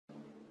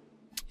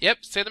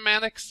Yep,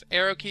 cinematics,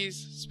 arrow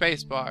keys,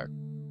 spacebar.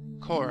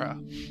 Qora.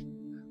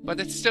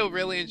 But it's still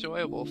really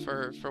enjoyable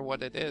for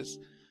what it is.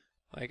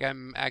 Like,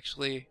 I'm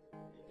actually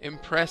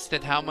impressed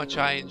at how much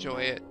I enjoy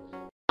it.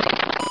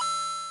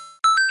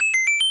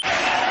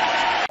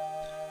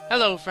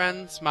 Hello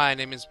friends, my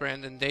name is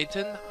Brandon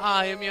Dayton.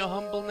 I am your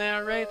humble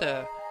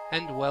narrator,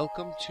 and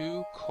welcome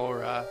to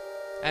Qora,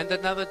 and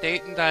another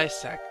Dayton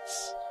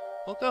Dissects.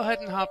 We'll go ahead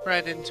and hop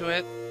right into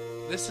it.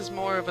 This is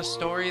more of a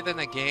story than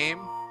a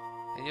game,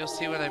 and you'll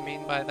see what I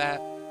mean by that.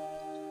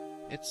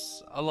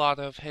 It's a lot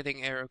of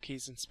hitting arrow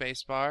keys and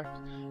spacebar,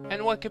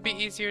 and what could be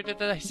easier to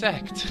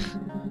dissect?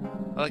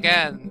 Well,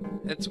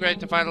 again, it's great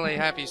to finally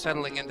have you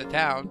settling into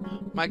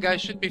town. My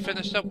guys should be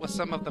finished up with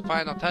some of the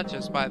final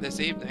touches by this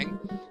evening.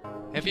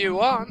 If you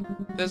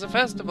want, there's a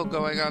festival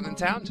going on in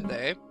town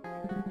today.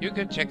 You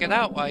could check it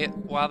out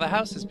while the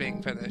house is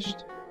being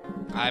finished.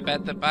 I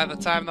bet that by the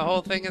time the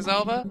whole thing is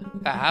over,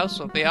 the house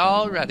will be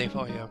all ready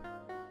for you.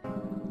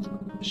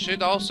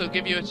 Should also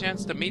give you a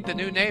chance to meet the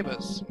new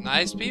neighbors.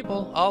 Nice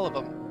people, all of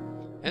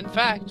them. In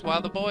fact,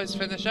 while the boys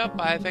finish up,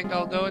 I think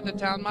I'll go into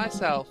town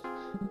myself.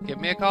 Give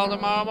me a call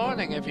tomorrow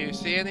morning if you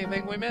see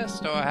anything we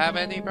missed or have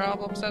any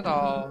problems at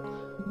all.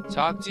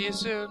 Talk to you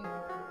soon.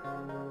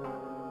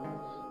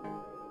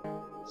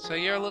 So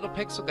you're a little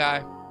pixel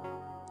guy.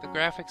 The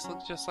graphics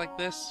look just like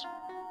this.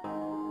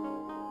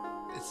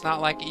 It's not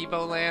like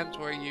Evoland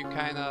where you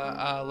kind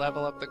of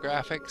level up the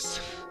graphics.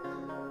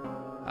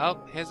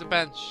 Oh, here's a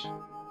bench.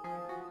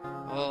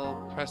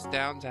 We'll press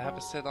down to have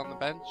a sit on the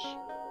bench.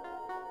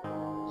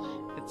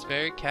 It's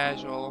very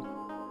casual.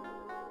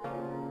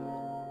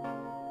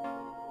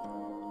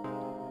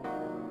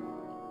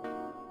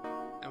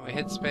 And we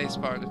hit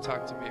spacebar to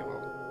talk to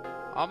people.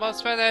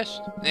 Almost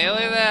finished.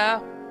 Nearly there.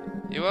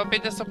 You won't be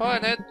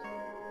disappointed.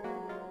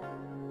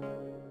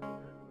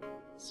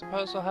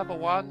 Suppose we'll have a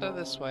wander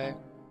this way.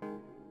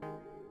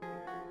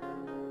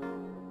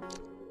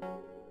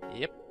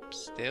 Yep,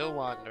 still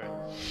wandering.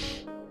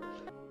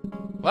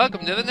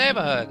 Welcome to the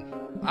neighborhood.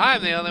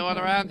 I'm the only one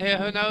around here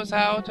who knows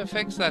how to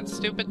fix that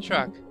stupid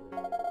truck.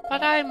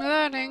 But I'm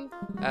learning.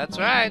 That's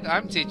right,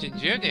 I'm teaching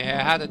Junior here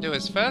how to do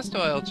his first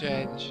oil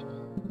change.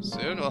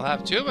 Soon we'll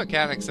have 2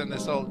 mechanics in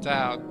this old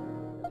town.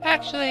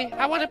 Actually,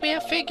 I want to be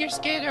a figure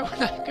skater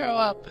when I grow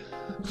up.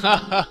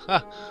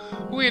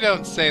 We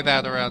don't say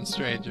that around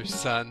strangers,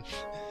 son.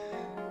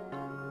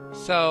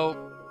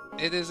 So,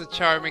 it is a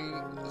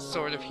charming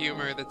sort of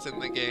humor that's in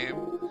the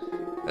game.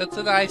 That's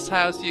a nice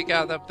house you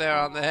got up there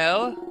on the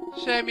hill.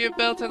 Shame you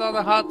built it on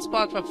a hot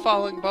spot for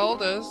falling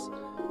boulders.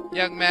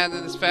 Young man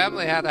and his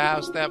family had a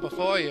house there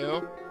before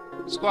you.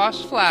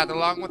 Squashed flat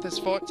along with his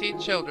 14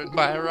 children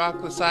by a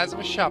rock the size of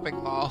a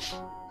shopping mall.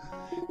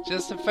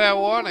 Just a fair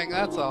warning,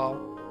 that's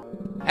all.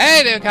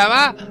 Hey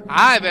newcomer!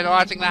 I've been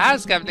watching the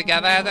house come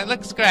together and it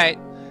looks great.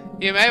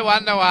 You may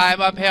wonder why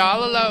I'm up here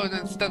all alone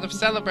instead of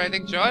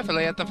celebrating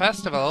joyfully at the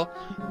festival.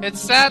 It's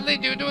sadly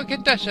due to a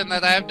condition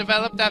that I have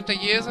developed after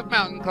years of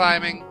mountain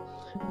climbing.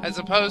 As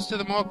opposed to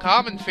the more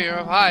common fear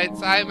of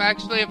heights, I am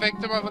actually a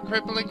victim of a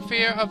crippling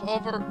fear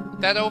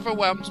that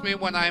overwhelms me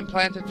when I am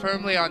planted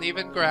firmly on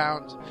even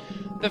ground.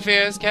 The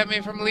fear has kept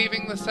me from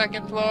leaving the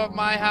second floor of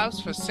my house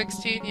for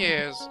 16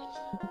 years.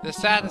 The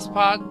saddest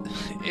part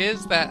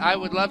is that I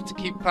would love to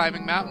keep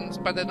climbing mountains,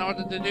 but in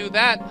order to do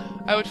that,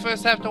 I would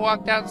first have to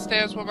walk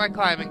downstairs where my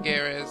climbing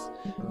gear is.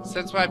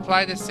 Since my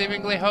plight is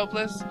seemingly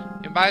hopeless,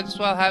 you might as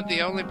well have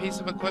the only piece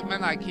of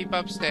equipment I keep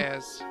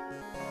upstairs.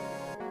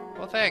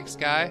 Well, thanks,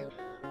 guy.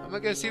 I'm gonna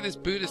go see this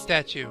Buddha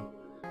statue.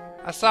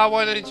 I saw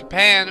one in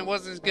Japan. It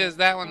wasn't as good as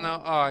that one,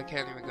 though. Oh, I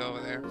can't even go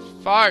over there.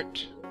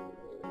 Fart!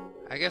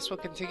 I guess we'll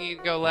continue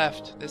to go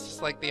left. This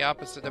is like the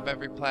opposite of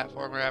every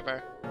platformer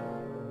ever.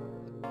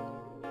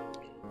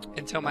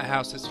 Until my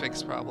house is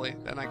fixed, probably.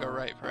 Then I go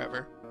right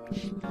forever.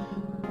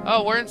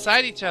 Oh, we're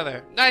inside each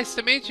other. Nice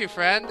to meet you,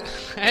 friend.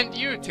 And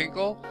you,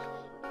 Tinkle.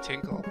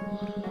 Tinkle.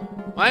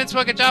 My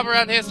unspoken job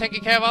around here is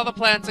taking care of all the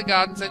plants and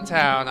gardens in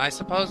town. I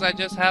suppose I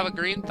just have a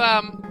green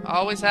thumb.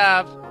 Always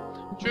have.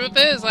 Truth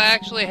is, I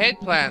actually hate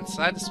plants.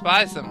 I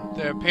despise them.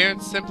 Their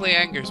appearance simply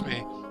angers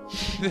me.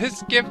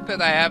 This gift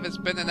that I have has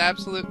been an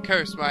absolute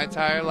curse my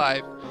entire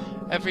life.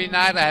 Every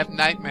night I have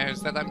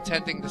nightmares that I'm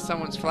tending to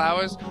someone's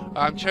flowers or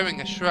I'm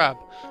trimming a shrub.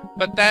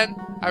 But then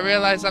I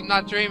realize I'm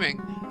not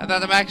dreaming and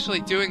that I'm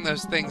actually doing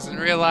those things in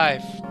real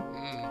life.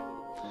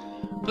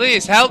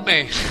 Please help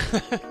me.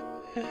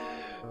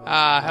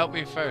 Help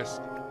me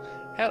first.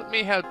 Help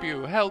me help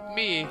you. Help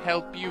me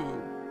help you.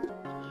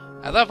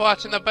 I love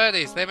watching the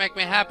birdies. They make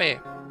me happy.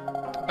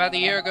 About a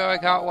year ago I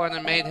got one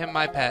and made him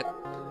my pet.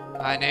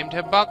 I named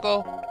him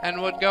Buckle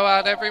and would go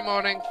out every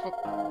morning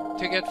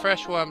to get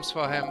fresh worms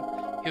for him.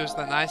 He was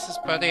the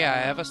nicest buddy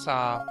I ever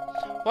saw.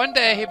 One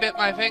day he bit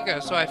my finger,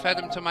 so I fed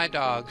him to my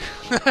dog.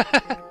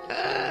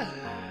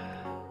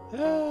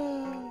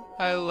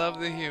 I love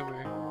the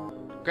humor.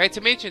 Great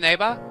to meet you,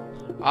 neighbor.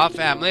 Our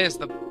family is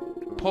the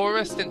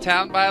poorest in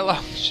town by a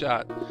long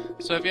shot.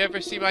 So if you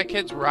ever see my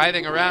kids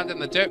writhing around in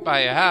the dirt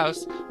by your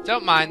house,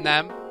 don't mind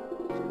them.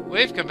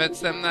 We've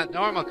convinced them that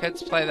normal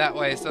kids play that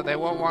way so they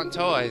won't want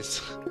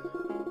toys.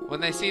 When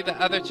they see that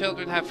other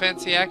children have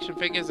fancy action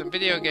figures and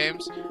video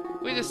games,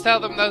 we just tell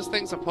them those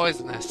things are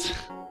poisonous.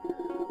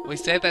 We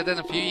say that in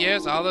a few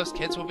years all those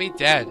kids will be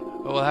dead,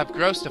 or will have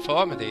gross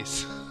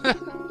deformities.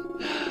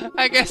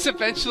 I guess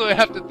eventually we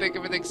have to think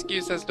of an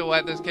excuse as to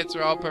why those kids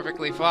are all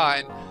perfectly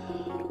fine.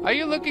 Are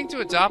you looking to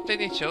adopt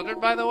any children,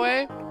 by the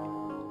way?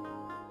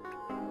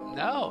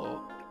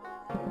 No.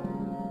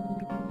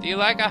 Do you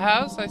like our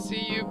house? I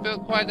see you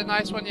built quite a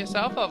nice one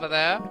yourself over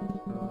there.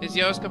 Is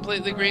yours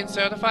completely green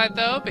certified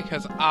though?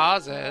 Because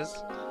ours is.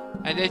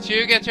 And did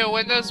you get your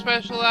windows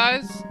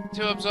specialized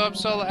to absorb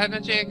solar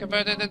energy and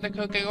convert it into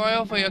cooking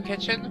oil for your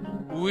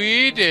kitchen?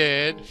 We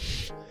did.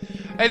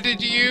 And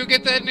did you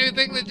get that new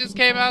thing that just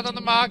came out on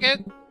the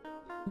market?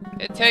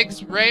 It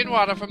takes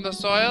rainwater from the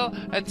soil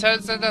and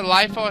turns into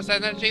life force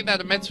energy that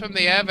emits from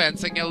the air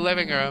vents in your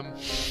living room.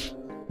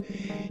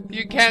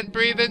 You can't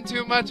breathe in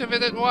too much of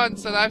it at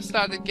once, and I've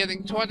started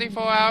getting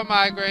 24-hour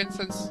migraines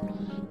since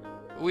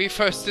we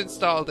first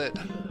installed it.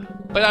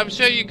 But I'm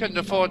sure you couldn't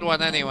afford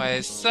one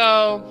anyways,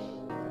 so...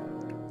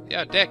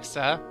 Yo, dicks,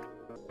 huh?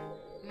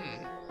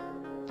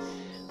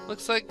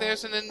 Looks like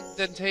there's an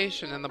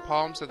indentation in the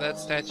palms of that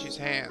statue's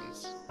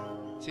hands.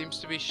 It seems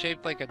to be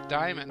shaped like a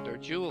diamond or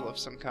jewel of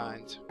some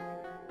kind.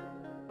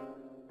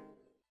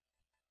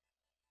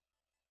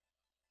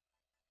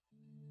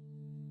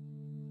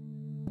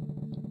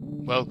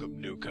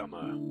 Welcome,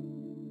 newcomer.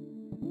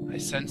 I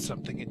sense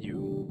something in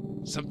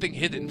you. Something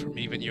hidden from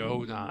even your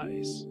own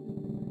eyes.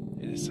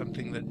 It is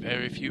something that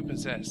very few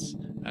possess,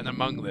 and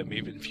among them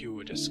even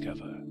fewer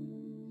discover.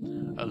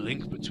 A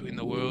link between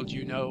the world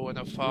you know and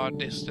a far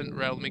distant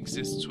realm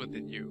exists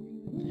within you.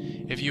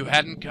 If you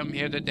hadn't come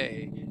here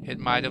today, it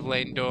might have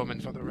lain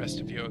dormant for the rest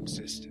of your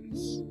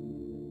existence.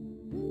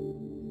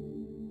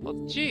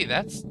 Well, gee,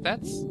 that's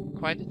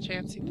quite a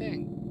chancy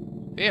thing.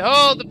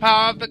 Behold the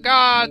power of the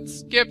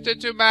gods,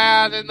 gifted to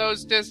man in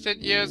those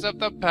distant years of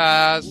the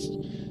past,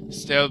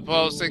 still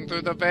pulsing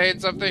through the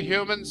veins of the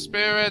human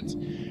spirit.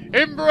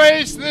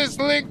 Embrace this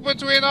link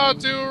between our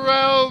two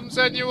realms,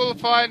 and you will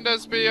find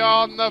us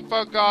beyond the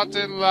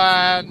forgotten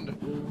land.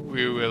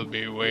 We will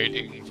be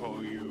waiting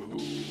for you.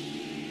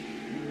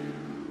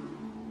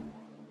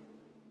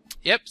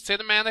 Yep,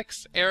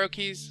 cinematics, arrow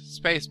keys,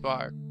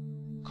 spacebar.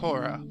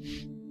 Qora.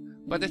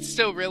 But it's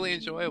still really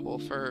enjoyable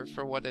for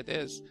what it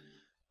is.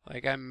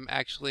 Like, I'm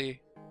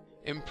actually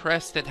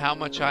impressed at how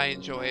much I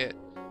enjoy it.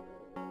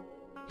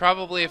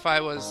 Probably if I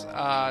was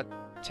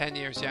 10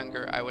 years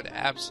younger, I would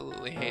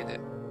absolutely hate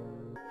it.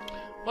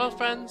 Well,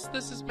 friends,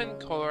 this has been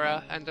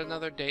Qora and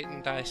another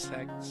Dayton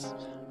Dissects.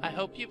 I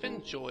hope you've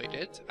enjoyed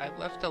it. I've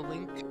left a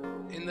link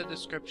in the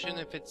description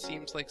if it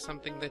seems like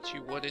something that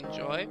you would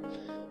enjoy.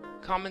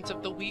 Comment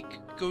of the week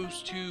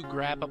goes to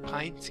Grab a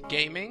Pint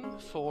Gaming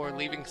for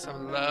leaving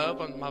some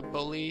love on my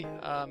bully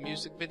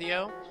music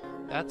video.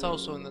 That's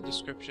also in the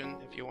description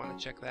if you want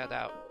to check that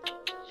out.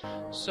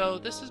 So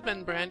this has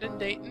been Brandon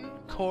Dayton,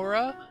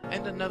 Qora,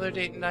 and another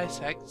Dayton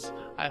Dissects.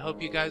 I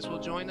hope you guys will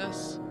join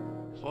us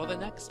for the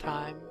next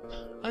time.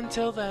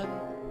 Until then,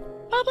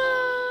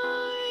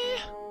 bye-bye!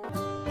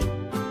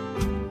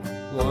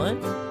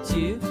 1,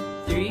 2,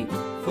 3,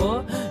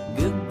 4.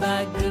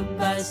 Goodbye,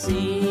 goodbye,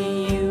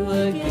 see you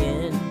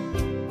again.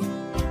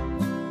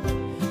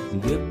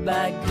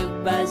 Goodbye,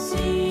 goodbye,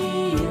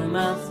 see you,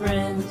 my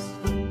friends.